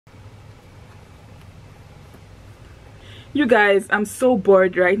You guys, I'm so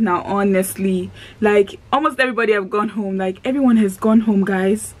bored right now, honestly. Like, almost everybody have gone home. Like, everyone has gone home,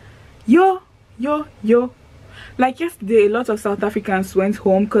 guys. Yo. Like, yesterday, a lot of South Africans went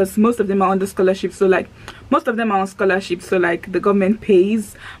home because most of them are on the scholarship. So, like, most of them are on scholarship. So, like, the government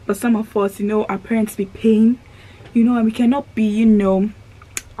pays. But some of us, you know, our parents be paying. You know, and we cannot be, you know,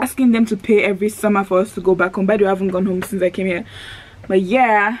 asking them to pay every summer for us to go back home. By the way, I haven't gone home since I came here. But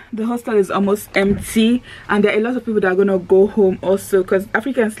yeah, the hostel is almost empty, and there are a lot of people that are gonna go home also, because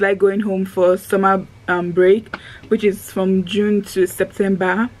Africans like going home for summer break, which is from June to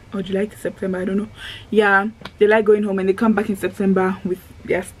September or July to September, I don't know. Yeah, they like going home and they come back in September with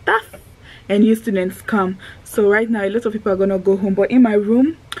their stuff, and new students come. So right now a lot of people are gonna go home, but in my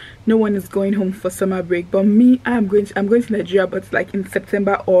room no one is going home for summer break. But me, I'm going to Nigeria, but like in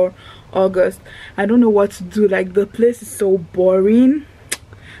September or August. I don't know what to do. Like, the place is so boring.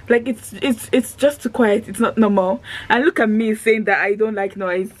 Like, it's just too quiet. It's not normal. And look at me saying that I don't like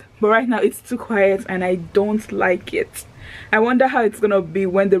noise, but right now it's too quiet and I don't like it. I wonder how it's gonna be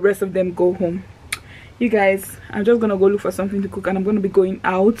when the rest of them go home. You guys, I'm just gonna go look for something to cook, and I'm gonna be going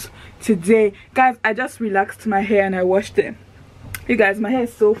out today. Guys, I just relaxed my hair and I washed it. You guys, my hair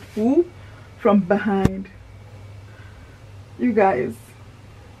is so full from behind. You guys,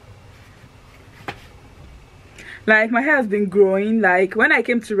 like, my hair has been growing. Like, when I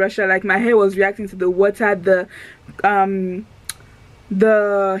came to Russia, like, my hair was reacting to the water,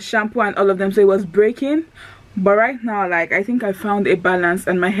 the shampoo and all of them, so it was breaking. But right now, like, I think I found a balance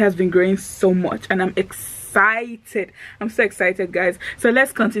and my hair has been growing so much, and I'm excited. I'm so excited, guys. So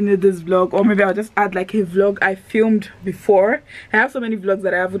let's continue this vlog, or maybe I'll just add like a vlog I filmed before. I have so many vlogs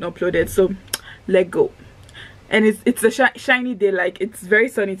that I haven't uploaded, so let's go. And it's a shiny day. Like, it's very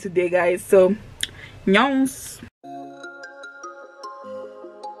sunny today, guys. So nyons.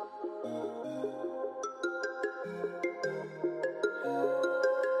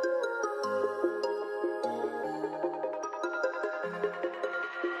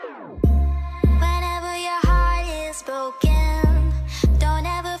 Broken, don't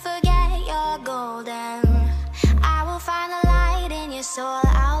ever forget you're golden. I will find the light in your soul.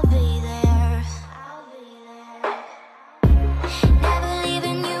 I'll be there. Never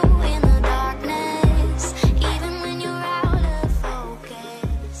leaving you in the darkness, even when you're out of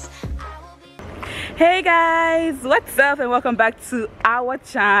focus. Hey guys, what's up, and welcome back to our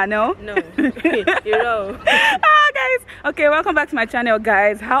channel. No, you know. Guys, okay, welcome back to my channel,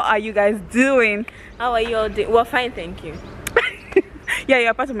 guys. How are you guys doing? How are you all doing? Well, fine, thank you. Yeah,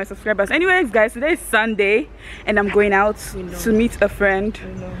 you're part of my subscribers. Anyways, guys, today is Sunday and I'm going out to meet a friend.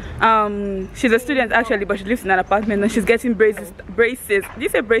 She's a student actually, but she lives in an apartment and she's getting braces. Do you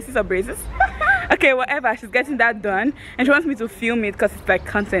say braces or braces? Okay, whatever, she's getting that done and she wants me to film it because it's like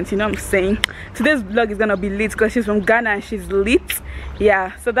content, you know what I'm saying. Today's vlog is gonna be lit because she's from Ghana and she's lit.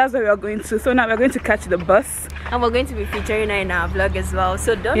 Yeah, so that's where we are going to. So now we're going to catch the bus and we're going to be featuring her in our vlog as well,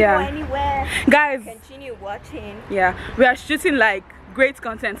 so don't go anywhere, guys. Continue watching. Yeah, we are shooting like great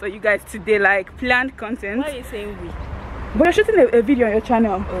content for you guys today, like planned content. Why are you saying we? But you're shooting a video on your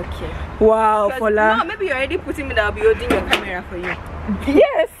channel. Okay. Wow, Fola. No, maybe you're already putting me that I'll be holding your camera for you.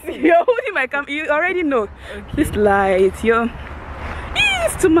 Yes, you're holding my camera. You already know. Okay. This light, yo.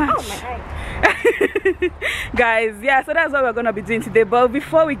 It's too much. Oh, my eye. Guys, yeah, so that's what we're gonna be doing today. But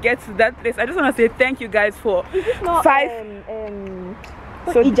before we get to that place, I just want to say thank you guys for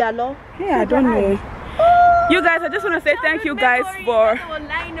Ijalo? Yeah, I don't know. You guys, I just want to say thank you guys for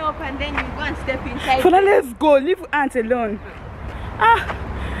line up and then you go and step inside. Let's go, leave aunt alone.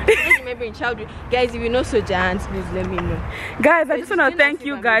 Just remember in childhood, guys, if you know soldier ants, please let me know. Guys, I just want to thank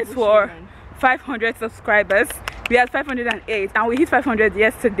you guys for 500 subscribers. We had 508 and we hit 500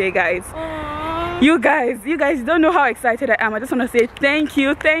 yesterday, guys. You guys don't know how excited I am. I just want to say thank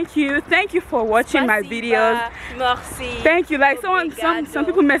you for watching my videos. Merci. Thank you. Like some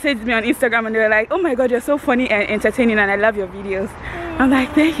people messaged me on Instagram and they were like, oh my god, you're so funny and entertaining and I love your videos. I'm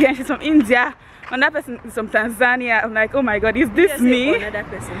like, thank you. And she's from India. Another person is from Tanzania. I'm like, oh my god, is this me?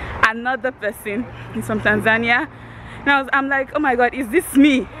 Another person is from Tanzania. Now I'm like, oh my god, is this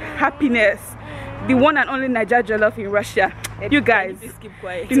me? Happiness. The one and only Nigerian jollof in Russia. You guys, keep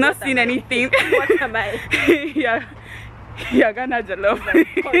quiet. You've not seen anything. What am I? Yeah, Ghana jollof.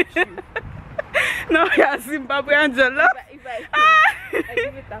 No, yeah, Zimbabwean jollof.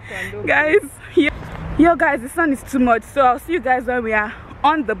 Guys, yo guys, the sun is too much, so I'll see you guys when we are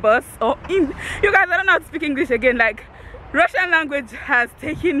on the bus or in. You guys, I don't know how to speak English again. Like, Russian language has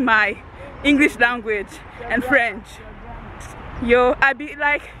taken my English language and French. Yo, I be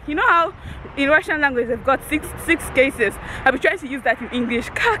like, you know how in Russian language they've got six cases. I'll be trying to use that in English.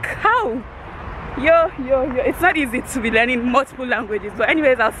 How? Yo, it's not easy to be learning multiple languages, but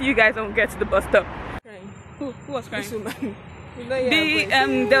anyways, I'll see you guys when we get to the bus stop. Who was crying?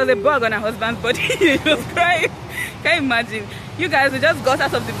 There was a bug on her husband's body. He was crying. Can you imagine? You guys, we just got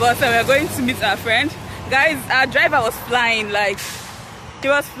out of the bus and we're going to meet our friend. Guys, our driver was flying, like he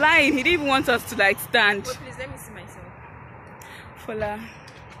was flying. He didn't even want us to like stand. But please let me see myself. Fola.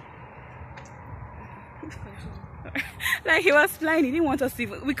 Like he was flying, he didn't want us to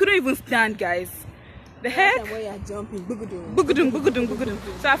even, we couldn't even stand, guys. The heck? Where you're jumping,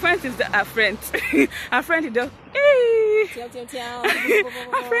 Bugudum. So our friend is our friend. Our friend is just, hey.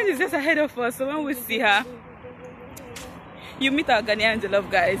 Our friend is just ahead of us, so when we see her, you meet our Ghanaians, the love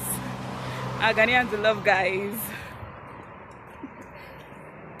guys. Our Ghanaians, the love guys.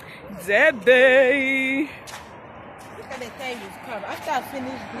 Zebe. Look at the time you've come. After I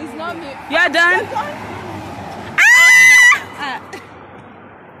finish, it's not me. You're done?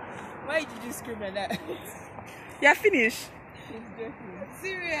 Why did you scream like that? You're finished.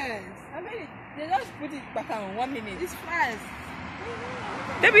 Serious? I mean, they just put it back on 1 minute. It's fast.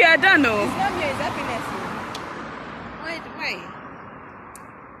 Maybe you're done, no? It's not me, it's happiness. Why?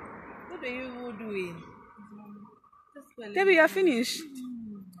 What are you doing? Debbie, you're finished.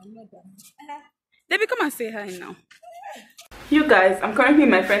 I'm not done. Debbie, come and say hi now. You guys, I'm currently in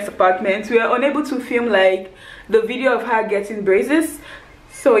my friend's apartment. We are unable to film like the video of her getting braces.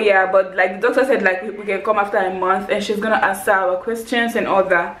 So yeah, but like the doctor said, like we can come after a month and she's gonna answer our questions and all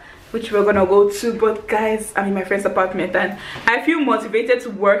that, which we're gonna go to. But guys, I'm in my friend's apartment and I feel motivated to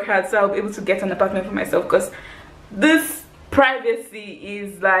work hard so I'll be able to get an apartment for myself, because this privacy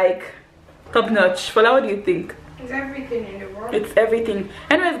is like top notch. Fola, what do you think? It's everything in the world. It's everything.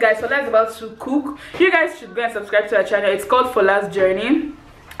 Anyways guys, Fola's about to cook. You guys should go and subscribe to our channel. It's called Fola's Journey.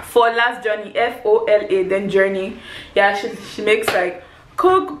 Fola's Journey, F-O-L-A, then Journey. Yeah, she makes like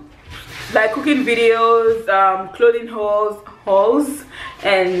cooking videos, clothing hauls,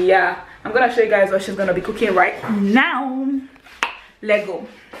 and yeah, I'm gonna show you guys what she's gonna be cooking right now. Lego.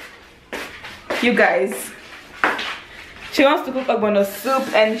 You guys, she wants to cook ogbono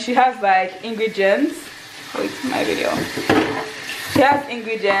soup and she has like ingredients. Wait, my video. She has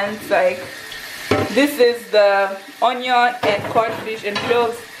ingredients like this is the onion and codfish and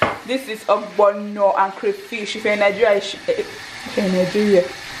cloves. This is ogbono and crayfish. If you're in Nigeria, if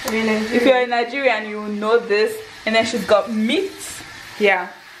you're in Nigeria and you know this. And then she's got meat. Yeah,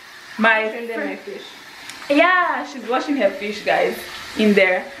 my fish. Yeah, she's washing her fish, guys, in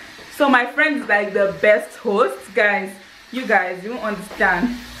there. So my friend is like the best host, guys. You guys, you won't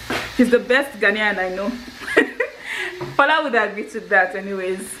understand. She's the best Ghanaian I know. Fola would agree to that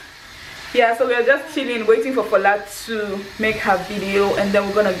anyways. Yeah, so we're just chilling, waiting for Fola to make her video, and then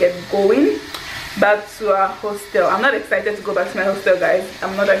we're gonna get going back to our hostel. I'm not excited to go back to my hostel, guys.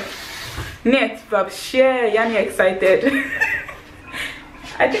 I'm not like net but share yani excited.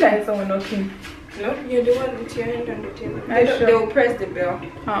 I think I heard someone knocking. No, you're the one with your hand on the table. They will press the bell.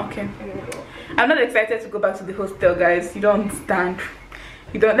 Oh, okay. I'm not excited to go back to the hostel, guys. You don't understand.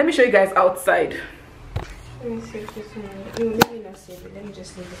 You don't. Let me show you guys outside. Let me see if this one. No, let me not save it. Let me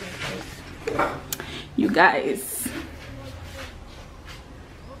just leave it like this. You guys.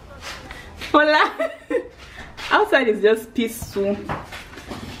 Hola. Outside is just peaceful.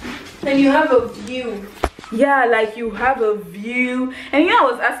 And you have a view. Yeah, like you have a view. And I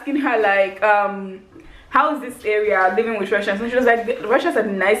was asking her like how is this area living with Russians, and she was like, the Russians are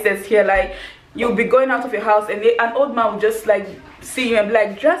the nicest here. Like you'll be going out of your house and an old man will just like see you and be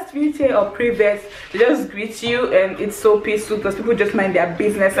like, "Здравствуйте" or "Привет." They just greet you and it's so peaceful because people just mind their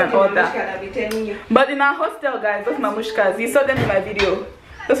business and all that. But in our hostel, guys, those mamushkas, you saw them in my video.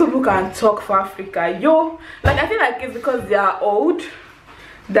 Those people can talk for Africa. Yo, like I feel like it's because they are old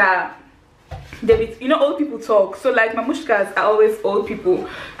that they, you know, old people talk. So like mamushkas are always old people,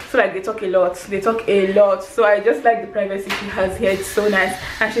 so like they talk a lot. So I just like the privacy she has here. It's so nice,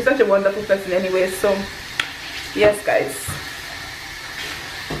 and she's such a wonderful person anyway. So yes, guys.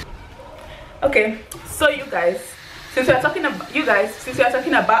 Okay, so you guys, since we are talking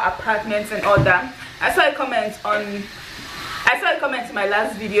about apartments and all that, I saw a comment in my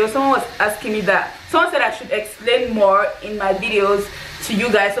last video. Someone was asking me that. Someone said I should explain more in my videos to you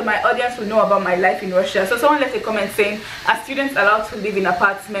guys so my audience will know about my life in Russia. So someone left a comment saying, are students allowed to live in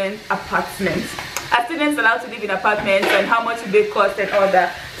apartments? Are students allowed to live in apartments, and how much do they cost and all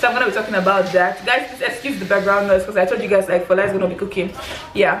that? So I'm gonna be talking about that. Guys, please excuse the background noise because I told you guys like Fola is gonna be cooking.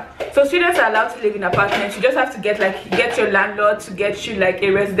 Yeah. So students are allowed to live in apartments. You just have to get your landlord to get you like a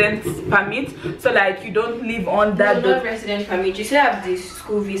residence permit. So like you don't live on that. No, not resident permit. You still have the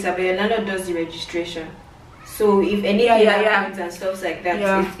school visa, but your landlord does the registration. So if anything happens and stuff like that,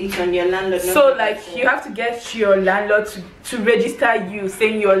 it's on your landlord. So like you have to get your landlord to register you,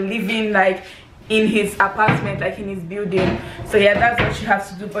 saying you're living like in his apartment, like in his building. So yeah, that's what you have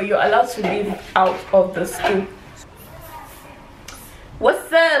to do, but you're allowed to live out of the school.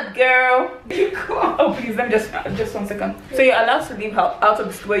 What's up, girl? Oh please, let me just 1 second. So you're allowed to live out of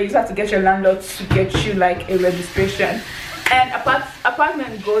the school. You just have to get your landlord to get you like a registration. And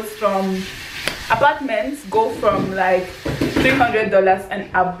apartments go from like $300 and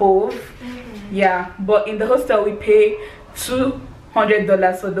above. Yeah, but in the hostel we pay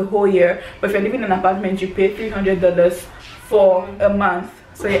 $200 for the whole year. But if you're living in an apartment, you pay $300 for a month.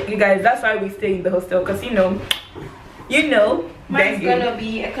 So yeah, you guys, that's why we stay in the hostel, because you know mine's gonna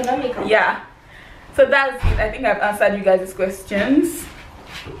be economical. Yeah, so that's it. I think I've answered you guys' questions.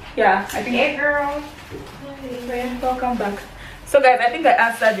 Yeah, I think. Hey girl, welcome back. So guys, I think I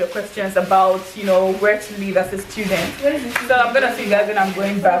answered your questions about where to live as a student. So I'm gonna see you guys when I'm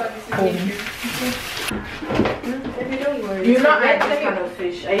going back home. You're not adding this kind of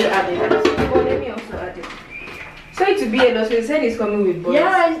fish. Are you adding? Oh, let me also add it. So it to be a lot. You said it's coming with boys.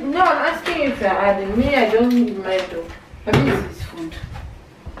 Yeah, no, I'm asking if you're adding. Me, I don't need my though. I mean, this is food.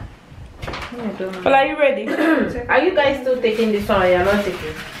 I don't know. Well, are you ready? Are you guys still taking this one or you're not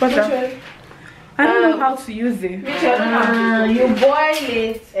taking? Which one? I don't know how to use it. You boil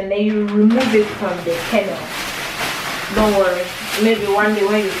it and then you remove it from the kernel. Don't worry. Maybe one day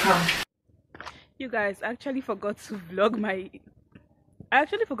when you come. You guys, I actually forgot to vlog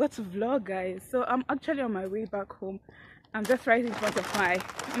guys. So I'm actually on my way back home. I'm just right in front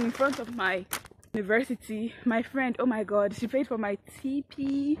of my university. My friend, oh my god, she paid for my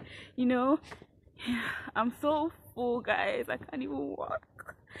TP. I'm so full, guys. I can't even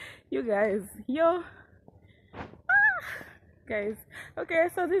walk. You guys, guys, okay,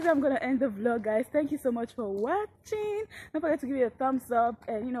 so this is I'm gonna end the vlog, guys. Thank you so much for watching. Don't forget to give it a thumbs up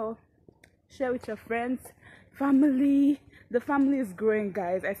and share with your friends, family. The family is growing,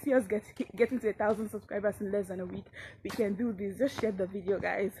 guys. I see us getting to 1,000 subscribers in less than a week. We can do this. Just share the video,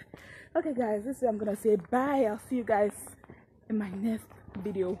 guys. Okay guys, this is I'm gonna say bye. I'll see you guys in my next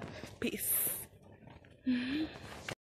video. Peace.